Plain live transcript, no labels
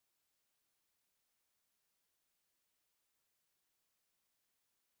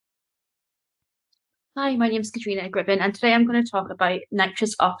Hi, my name is Katrina Gribbin, and today I'm going to talk about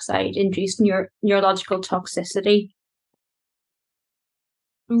nitrous oxide induced neurological toxicity.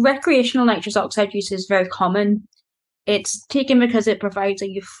 Recreational nitrous oxide use is very common. It's taken because it provides a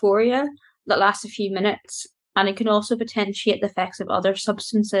euphoria that lasts a few minutes, and it can also potentiate the effects of other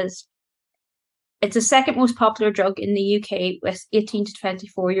substances. It's the second most popular drug in the UK with 18 to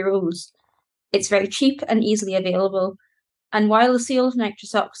 24-year-olds. It's very cheap and easily available. And while the sale of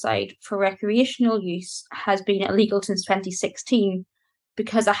nitrous oxide for recreational use has been illegal since 2016,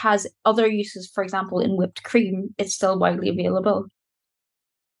 because it has other uses, for example, in whipped cream, it's still widely available.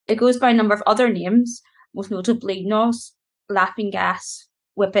 It goes by a number of other names, most notably NOS, laughing gas,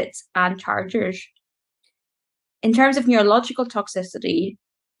 whippets, and chargers. In terms of neurological toxicity,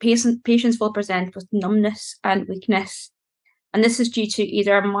 patients will present with numbness and weakness, and this is due to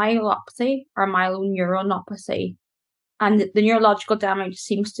either myelopathy or myeloneuronopathy, and the neurological damage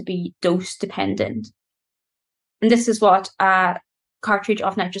seems to be dose dependent. And this is what a cartridge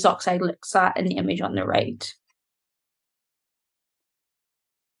of nitrous oxide looks at in the image on the right.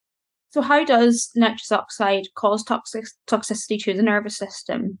 So how does nitrous oxide cause toxicity to the nervous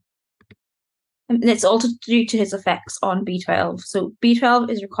system? And it's also due to its effects on B12. So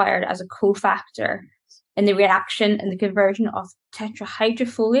B12 is required as a cofactor in the reaction and the conversion of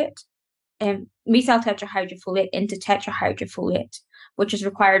tetrahydrofolate methyl tetrahydrofolate into tetrahydrofolate, which is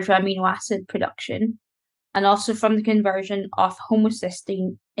required for amino acid production, and also from the conversion of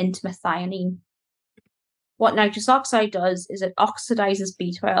homocysteine into methionine. What nitrous oxide does is it oxidizes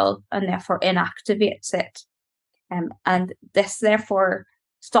B12 and therefore inactivates it. And this therefore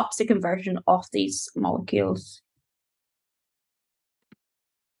stops the conversion of these molecules.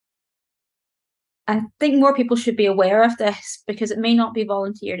 I think more people should be aware of this because it may not be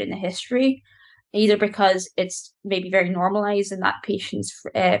volunteered in the history, either because it's maybe very normalized in that patient's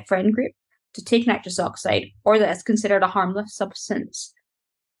friend group to take nitrous oxide, or that it's considered a harmless substance.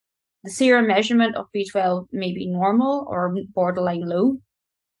 The serum measurement of B12 may be normal or borderline low,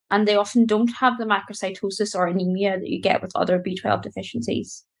 and they often don't have the macrocytosis or anemia that you get with other B12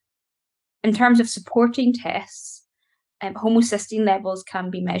 deficiencies. In terms of supporting tests, homocysteine levels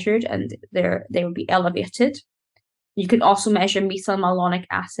can be measured and they will be elevated. You can also measure methylmalonic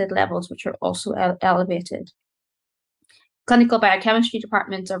acid levels, which are also elevated. Clinical biochemistry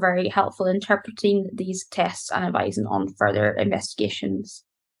departments are very helpful in interpreting these tests and advising on further investigations.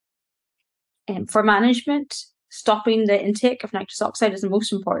 For management, stopping the intake of nitrous oxide is the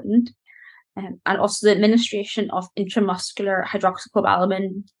most important, and also the administration of intramuscular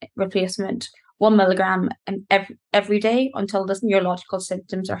hydroxycobalamin replacement 1 milligram every day until the neurological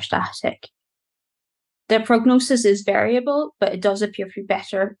symptoms are static. The prognosis is variable, but it does appear to be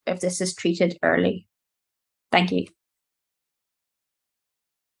better if this is treated early. Thank you.